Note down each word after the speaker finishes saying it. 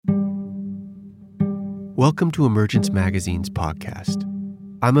Welcome to Emergence Magazine's podcast.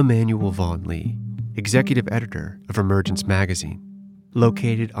 I'm Emmanuel Vaughn Lee, executive editor of Emergence Magazine,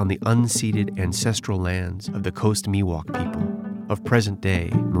 located on the unceded ancestral lands of the Coast Miwok people of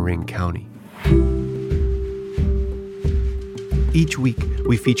present-day Marin County. Each week,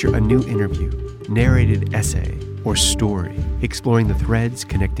 we feature a new interview, narrated essay, or story exploring the threads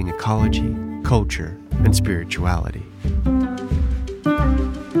connecting ecology, culture, and spirituality.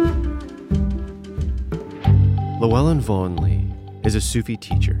 Llewellyn Vaughn Lee is a Sufi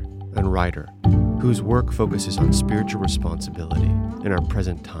teacher and writer whose work focuses on spiritual responsibility in our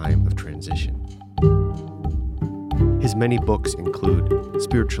present time of transition. His many books include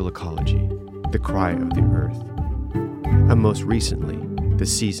Spiritual Ecology, The Cry of the Earth, and most recently, The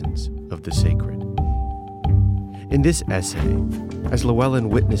Seasons of the Sacred. In this essay, as Llewellyn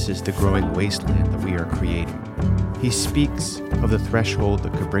witnesses the growing wasteland that we are creating, he speaks of the threshold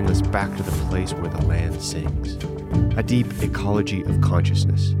that could bring us back to the place where the land sings, a deep ecology of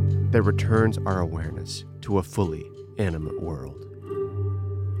consciousness that returns our awareness to a fully animate world.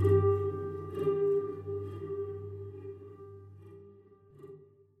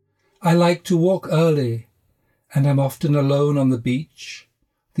 I like to walk early, and am often alone on the beach,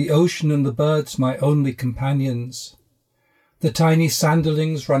 the ocean and the birds my only companions, the tiny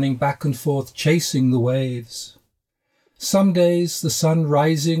sanderlings running back and forth chasing the waves. Some days the sun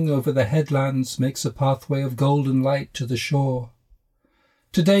rising over the headlands makes a pathway of golden light to the shore.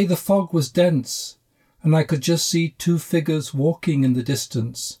 Today the fog was dense, and I could just see two figures walking in the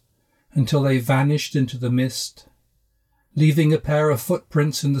distance until they vanished into the mist, leaving a pair of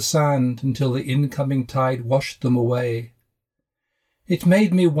footprints in the sand until the incoming tide washed them away. It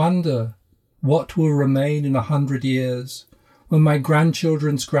made me wonder what will remain in 100 years when my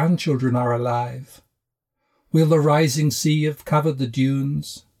grandchildren's grandchildren are alive. Will the rising sea have covered the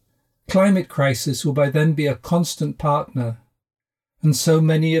dunes? Climate crisis will by then be a constant partner, and so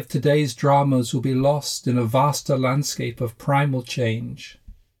many of today's dramas will be lost in a vaster landscape of primal change.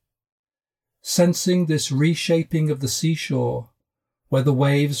 Sensing this reshaping of the seashore, where the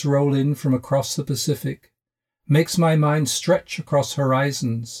waves roll in from across the Pacific, makes my mind stretch across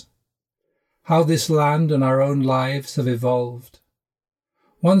horizons. How this land and our own lives have evolved.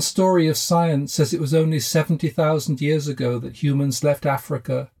 One story of science says it was only 70,000 years ago that humans left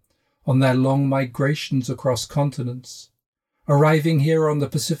Africa on their long migrations across continents, arriving here on the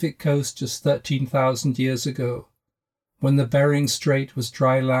Pacific coast just 13,000 years ago, when the Bering Strait was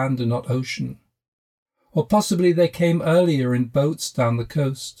dry land and not ocean. Or possibly they came earlier in boats down the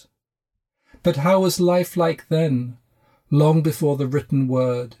coast. But how was life like then, long before the written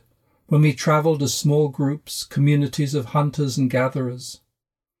word, when we travelled as small groups, communities of hunters and gatherers?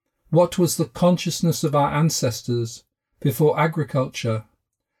 What was the consciousness of our ancestors before agriculture,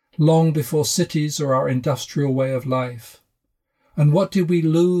 long before cities or our industrial way of life? And what did we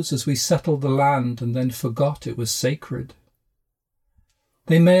lose as we settled the land and then forgot it was sacred?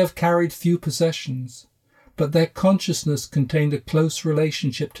 They may have carried few possessions, but their consciousness contained a close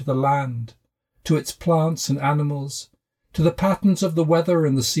relationship to the land, to its plants and animals, to the patterns of the weather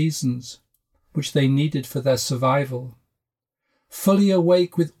and the seasons, which they needed for their survival. Fully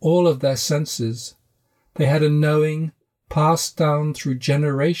awake with all of their senses, they had a knowing passed down through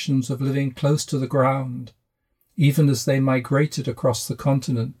generations of living close to the ground, even as they migrated across the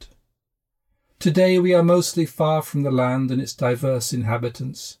continent. Today we are mostly far from the land and its diverse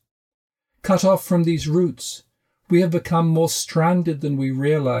inhabitants. Cut off from these roots, we have become more stranded than we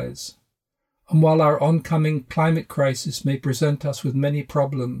realize. And while our oncoming climate crisis may present us with many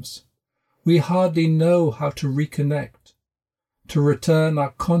problems, we hardly know how to reconnect, to return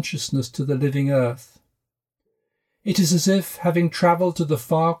our consciousness to the living earth. It is as if, having travelled to the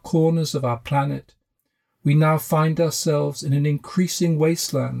far corners of our planet, we now find ourselves in an increasing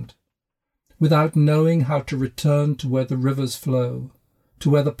wasteland, without knowing how to return to where the rivers flow, to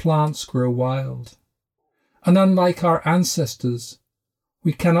where the plants grow wild. And unlike our ancestors,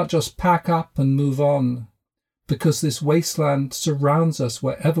 we cannot just pack up and move on, because this wasteland surrounds us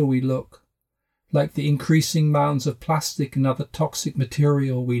wherever we look, like the increasing mounds of plastic and other toxic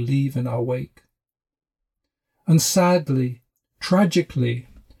material we leave in our wake. And sadly, tragically,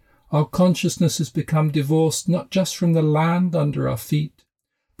 our consciousness has become divorced not just from the land under our feet,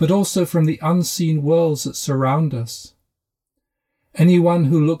 but also from the unseen worlds that surround us. Anyone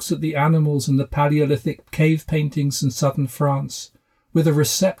who looks at the animals in the Paleolithic cave paintings in southern France with a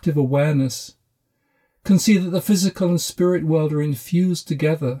receptive awareness can see that the physical and spirit world are infused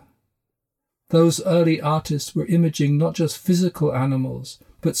together. Those early artists were imaging not just physical animals,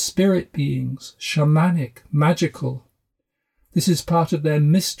 but spirit beings, shamanic, magical. This is part of their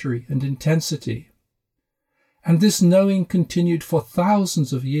mystery and intensity. And this knowing continued for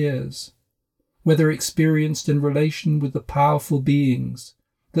thousands of years, whether experienced in relation with the powerful beings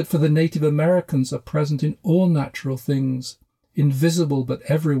that for the Native Americans are present in all natural things, invisible but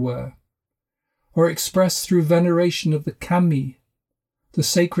everywhere, or expressed through veneration of the kami, the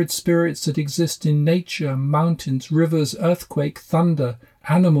sacred spirits that exist in nature, mountains, rivers, earthquake, thunder,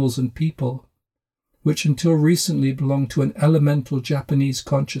 animals and people, which until recently belonged to an elemental Japanese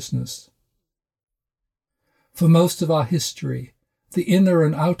consciousness. For most of our history, the inner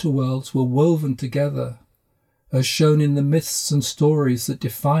and outer worlds were woven together, as shown in the myths and stories that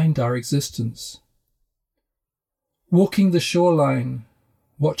defined our existence. Walking the shoreline,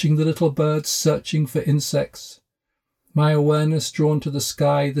 watching the little birds searching for insects, my awareness drawn to the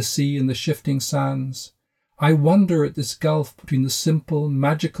sky, the sea, and the shifting sands, I wonder at this gulf between the simple,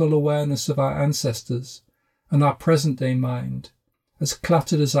 magical awareness of our ancestors and our present-day mind, as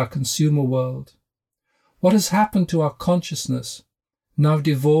cluttered as our consumer world. What has happened to our consciousness, now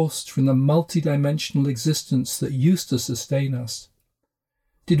divorced from the multidimensional existence that used to sustain us?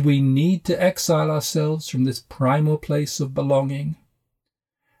 Did we need to exile ourselves from this primal place of belonging?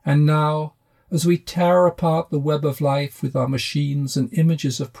 And now, as we tear apart the web of life with our machines and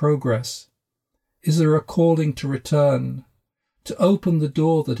images of progress, is there a calling to return, to open the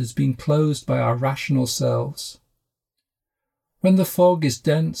door that has been closed by our rational selves? When the fog is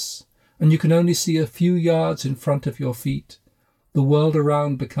dense and you can only see a few yards in front of your feet, the world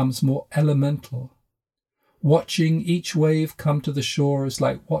around becomes more elemental. Watching each wave come to the shore is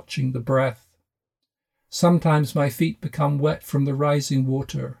like watching the breath. Sometimes my feet become wet from the rising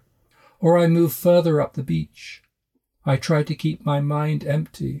water, or I move further up the beach. I try to keep my mind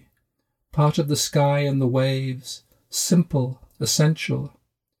empty, part of the sky and the waves, simple, essential.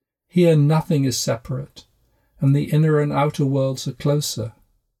 Here nothing is separate, and the inner and outer worlds are closer.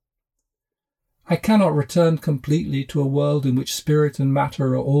 I cannot return completely to a world in which spirit and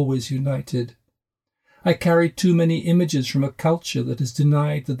matter are always united. I carry too many images from a culture that has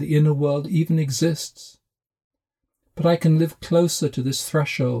denied that the inner world even exists. But I can live closer to this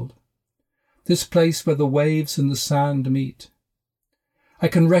threshold, this place where the waves and the sand meet. I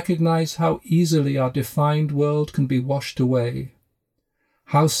can recognize how easily our defined world can be washed away,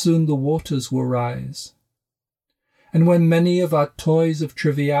 how soon the waters will rise. And when many of our toys of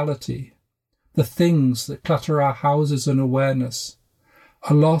triviality, the things that clutter our houses and awareness,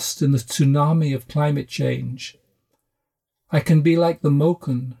 are lost in the tsunami of climate change, I can be like the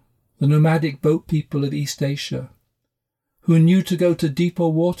Moken, the nomadic boat people of East Asia, who knew to go to deeper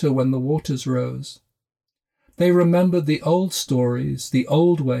water when the waters rose. They remembered the old stories, the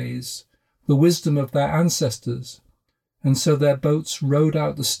old ways, the wisdom of their ancestors, and so their boats rode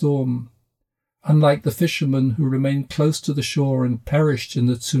out the storm, unlike the fishermen who remained close to the shore and perished in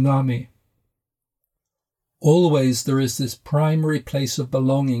the tsunami. Always there is this primary place of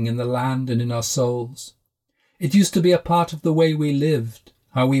belonging in the land and in our souls. It used to be a part of the way we lived,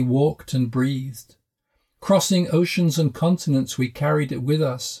 how we walked and breathed. Crossing oceans and continents, we carried it with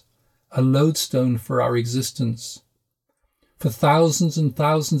us, a lodestone for our existence. For thousands and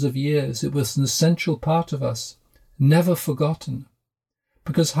thousands of years, it was an essential part of us, never forgotten.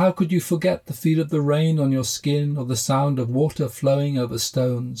 Because how could you forget the feel of the rain on your skin or the sound of water flowing over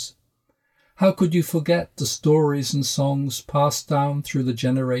stones? How could you forget the stories and songs passed down through the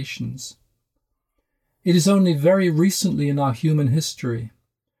generations? It is only very recently in our human history,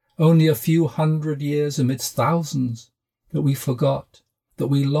 only a few hundred years amidst thousands, that we forgot, that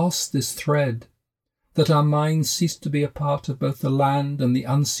we lost this thread, that our minds ceased to be a part of both the land and the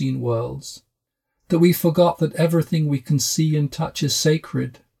unseen worlds, that we forgot that everything we can see and touch is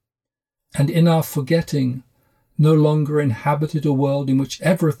sacred, and in our forgetting, no longer inhabited a world in which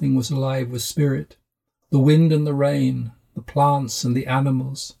everything was alive with spirit, the wind and the rain, the plants and the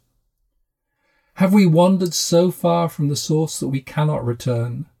animals. Have we wandered so far from the source that we cannot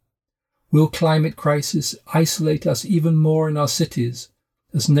return? Will climate crisis isolate us even more in our cities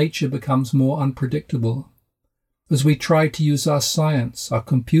as nature becomes more unpredictable, as we try to use our science, our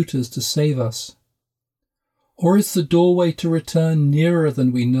computers to save us? Or is the doorway to return nearer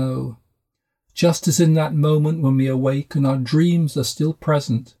than we know, just as in that moment when we awake and our dreams are still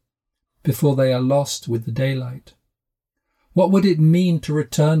present before they are lost with the daylight? What would it mean to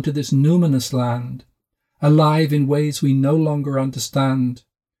return to this numinous land, alive in ways we no longer understand,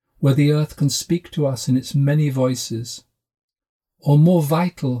 where the earth can speak to us in its many voices? Or more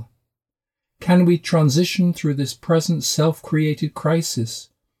vital, can we transition through this present self-created crisis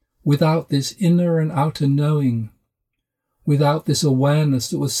without this inner and outer knowing, without this awareness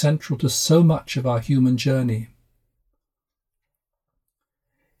that was central to so much of our human journey?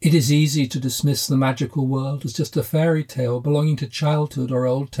 It is easy to dismiss the magical world as just a fairy tale belonging to childhood or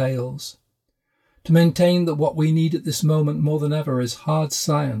old tales, to maintain that what we need at this moment more than ever is hard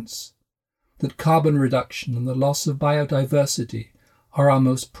science, that carbon reduction and the loss of biodiversity are our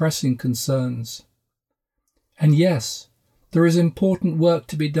most pressing concerns. And yes, there is important work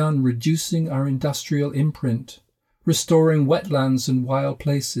to be done reducing our industrial imprint, restoring wetlands and wild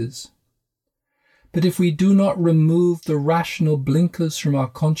places. But if we do not remove the rational blinkers from our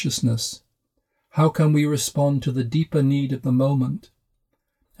consciousness, how can we respond to the deeper need of the moment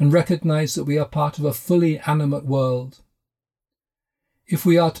and recognize that we are part of a fully animate world? If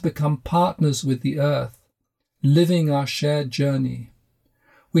we are to become partners with the earth, living our shared journey,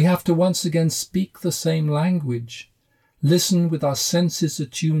 we have to once again speak the same language, listen with our senses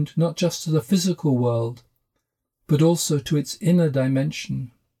attuned not just to the physical world, but also to its inner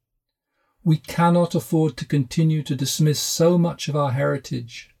dimension. We cannot afford to continue to dismiss so much of our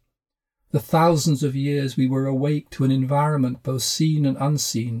heritage, the thousands of years we were awake to an environment both seen and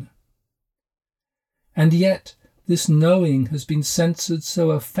unseen. And yet, this knowing has been censored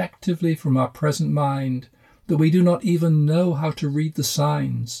so effectively from our present mind that we do not even know how to read the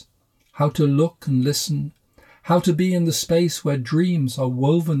signs, how to look and listen, how to be in the space where dreams are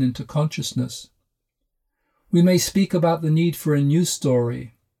woven into consciousness. We may speak about the need for a new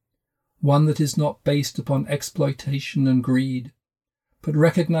story, one that is not based upon exploitation and greed, but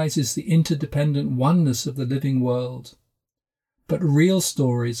recognizes the interdependent oneness of the living world. But real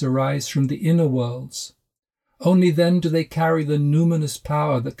stories arise from the inner worlds. Only then do they carry the numinous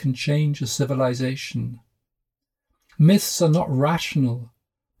power that can change a civilization. Myths are not rational,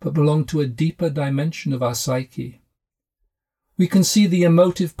 but belong to a deeper dimension of our psyche. We can see the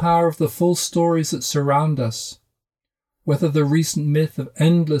emotive power of the full stories that surround us, whether the recent myth of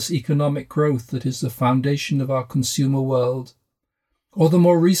endless economic growth that is the foundation of our consumer world, or the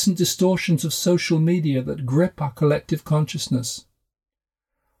more recent distortions of social media that grip our collective consciousness.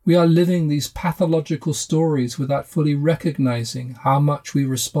 We are living these pathological stories without fully recognizing how much we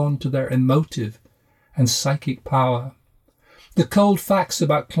respond to their emotive and psychic power. The cold facts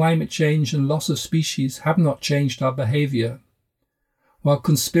about climate change and loss of species have not changed our behavior, while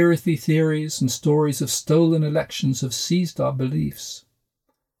conspiracy theories and stories of stolen elections have seized our beliefs.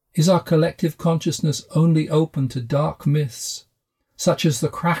 Is our collective consciousness only open to dark myths, such as the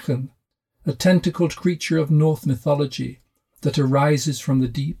Kraken, a tentacled creature of Norse mythology that arises from the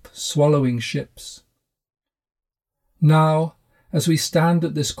deep, swallowing ships? Now, as we stand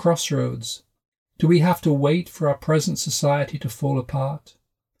at this crossroads, do we have to wait for our present society to fall apart?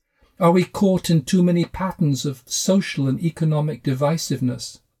 Are we caught in too many patterns of social and economic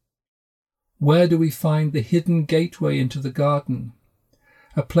divisiveness? Where do we find the hidden gateway into the garden,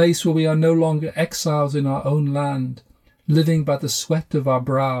 a place where we are no longer exiles in our own land, living by the sweat of our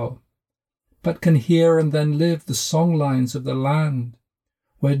brow, but can hear and then live the songlines of the land,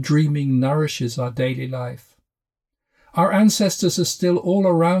 where dreaming nourishes our daily life? Our ancestors are still all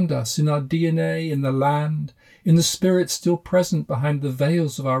around us, in our DNA, in the land, in the spirit still present behind the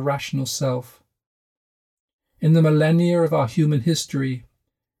veils of our rational self. In the millennia of our human history,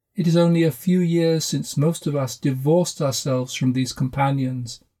 it is only a few years since most of us divorced ourselves from these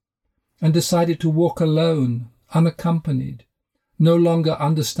companions and decided to walk alone, unaccompanied, no longer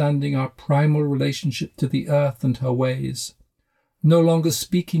understanding our primal relationship to the earth and her ways, no longer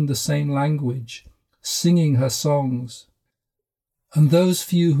speaking the same language, singing her songs. And those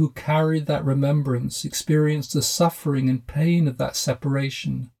few who carried that remembrance experienced the suffering and pain of that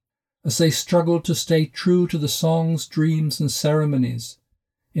separation as they struggled to stay true to the songs, dreams, and ceremonies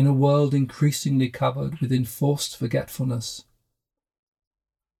in a world increasingly covered with enforced forgetfulness.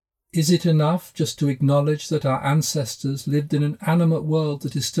 Is it enough just to acknowledge that our ancestors lived in an animate world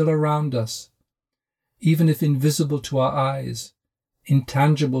that is still around us, even if invisible to our eyes,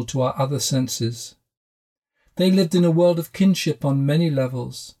 intangible to our other senses? They lived in a world of kinship on many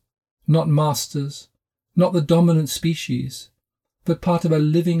levels, not masters, not the dominant species, but part of a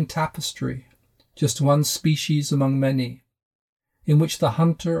living tapestry, just one species among many, in which the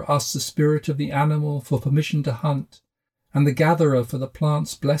hunter asks the spirit of the animal for permission to hunt, and the gatherer for the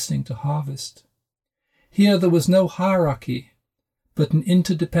plant's blessing to harvest. Here there was no hierarchy, but an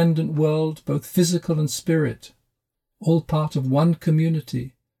interdependent world, both physical and spirit, all part of one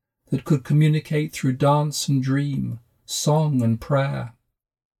community that could communicate through dance and dream, song and prayer.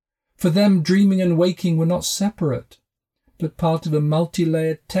 For them, dreaming and waking were not separate, but part of a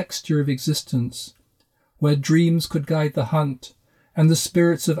multi-layered texture of existence, where dreams could guide the hunt, and the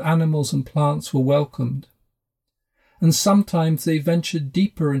spirits of animals and plants were welcomed. And sometimes they ventured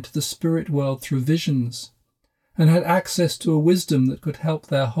deeper into the spirit world through visions, and had access to a wisdom that could help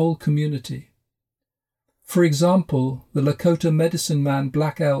their whole community. For example, the Lakota medicine man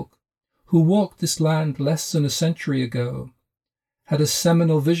Black Elk, who walked this land less than a century ago, had a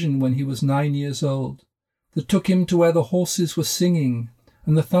seminal vision when he was 9 years old that took him to where the horses were singing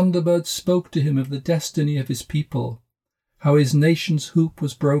and the thunderbirds spoke to him of the destiny of his people, how his nation's hoop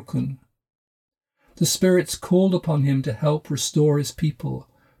was broken. The spirits called upon him to help restore his people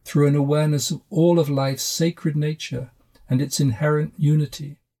through an awareness of all of life's sacred nature and its inherent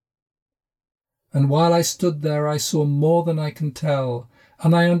unity. And while I stood there, I saw more than I can tell,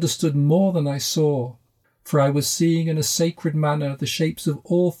 and I understood more than I saw, for I was seeing in a sacred manner the shapes of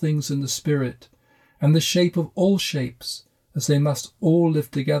all things in the spirit, and the shape of all shapes, as they must all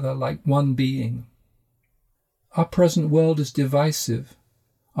live together like one being. Our present world is divisive,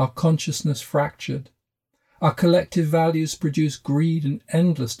 our consciousness fractured. Our collective values produce greed and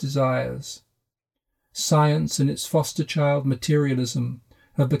endless desires. Science and its foster child materialism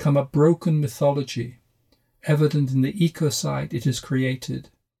have become a broken mythology, evident in the ecocide it has created.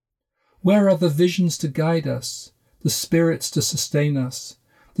 Where are the visions to guide us, the spirits to sustain us,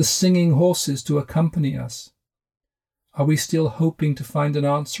 the singing horses to accompany us? Are we still hoping to find an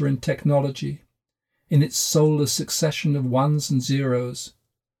answer in technology, in its soulless succession of ones and zeros?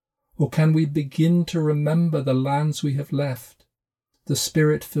 Or can we begin to remember the lands we have left, the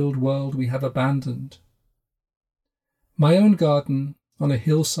spirit-filled world we have abandoned? My own garden, on a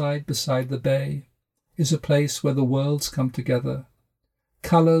hillside beside the bay, is a place where the worlds come together.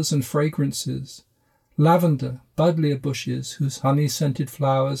 Colours and fragrances, lavender, buddleia bushes whose honey-scented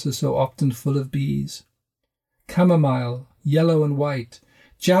flowers are so often full of bees, chamomile, yellow and white,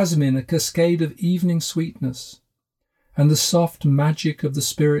 jasmine, a cascade of evening sweetness, and the soft magic of the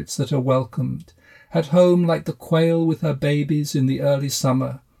spirits that are welcomed, at home like the quail with her babies in the early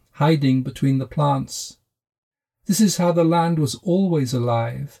summer, hiding between the plants. This is how the land was always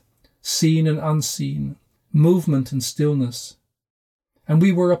alive, seen and unseen, movement and stillness. And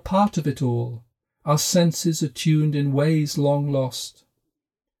we were a part of it all, our senses attuned in ways long lost.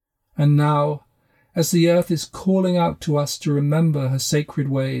 And now, as the earth is calling out to us to remember her sacred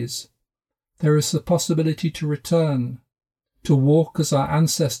ways, there is the possibility to return, to walk as our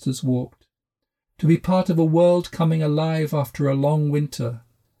ancestors walked, to be part of a world coming alive after a long winter,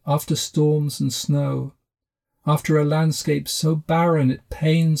 after storms and snow, after a landscape so barren it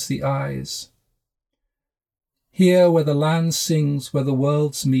pains the eyes. Here, where the land sings, where the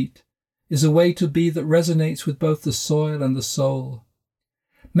worlds meet, is a way to be that resonates with both the soil and the soul.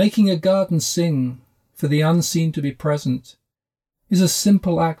 Making a garden sing, for the unseen to be present, is a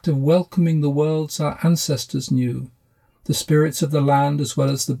simple act of welcoming the worlds our ancestors knew, the spirits of the land as well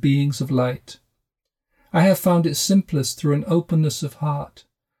as the beings of light. I have found it simplest through an openness of heart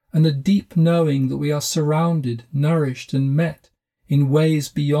and a deep knowing that we are surrounded, nourished and met in ways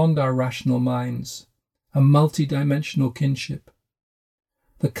beyond our rational minds, a multi-dimensional kinship.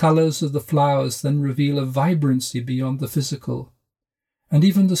 The colours of the flowers then reveal a vibrancy beyond the physical, and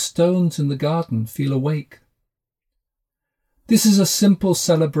even the stones in the garden feel awake. This is a simple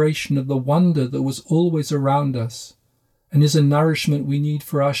celebration of the wonder that was always around us, and is a nourishment we need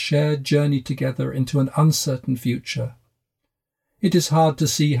for our shared journey together into an uncertain future. It is hard to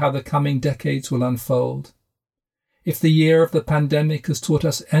see how the coming decades will unfold. If the year of the pandemic has taught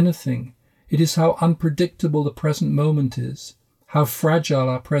us anything, it is how unpredictable the present moment is, how fragile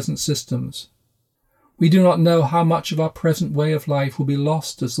our present systems. We do not know how much of our present way of life will be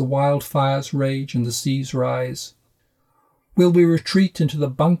lost as the wildfires rage and the seas rise. Will we retreat into the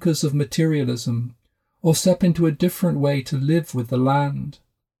bunkers of materialism, or step into a different way to live with the land?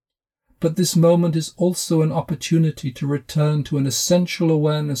 But this moment is also an opportunity to return to an essential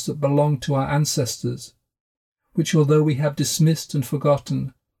awareness that belonged to our ancestors, which, although we have dismissed and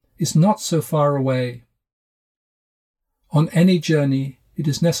forgotten, is not so far away. On any journey, it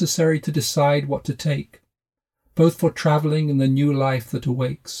is necessary to decide what to take, both for travelling and the new life that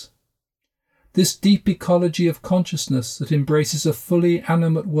awakes. This deep ecology of consciousness that embraces a fully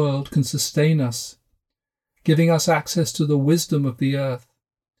animate world can sustain us, giving us access to the wisdom of the earth,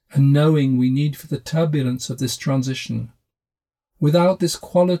 and knowing we need for the turbulence of this transition. Without this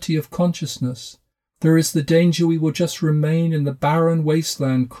quality of consciousness, there is the danger we will just remain in the barren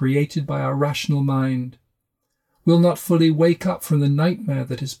wasteland created by our rational mind. We'll not fully wake up from the nightmare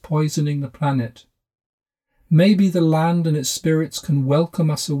that is poisoning the planet. Maybe the land and its spirits can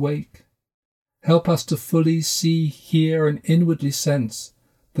welcome us awake, help us to fully see, hear, and inwardly sense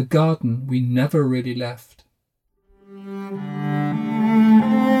the garden we never really left.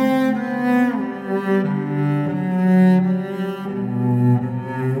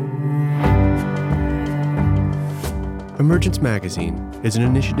 Emergence Magazine is an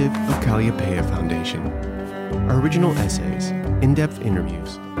initiative of Calliopeia Foundation. Our original essays, in-depth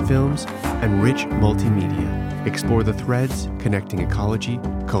interviews, films, and rich multimedia explore the threads connecting ecology,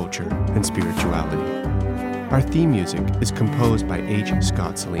 culture, and spirituality. Our theme music is composed by H.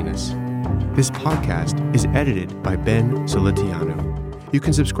 Scott Salinas. This podcast is edited by Ben Solitiano. You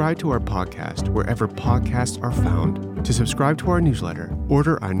can subscribe to our podcast wherever podcasts are found. To subscribe to our newsletter,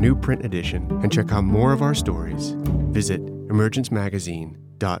 order our new print edition, and check out more of our stories, visit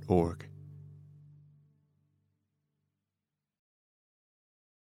emergencemagazine.org.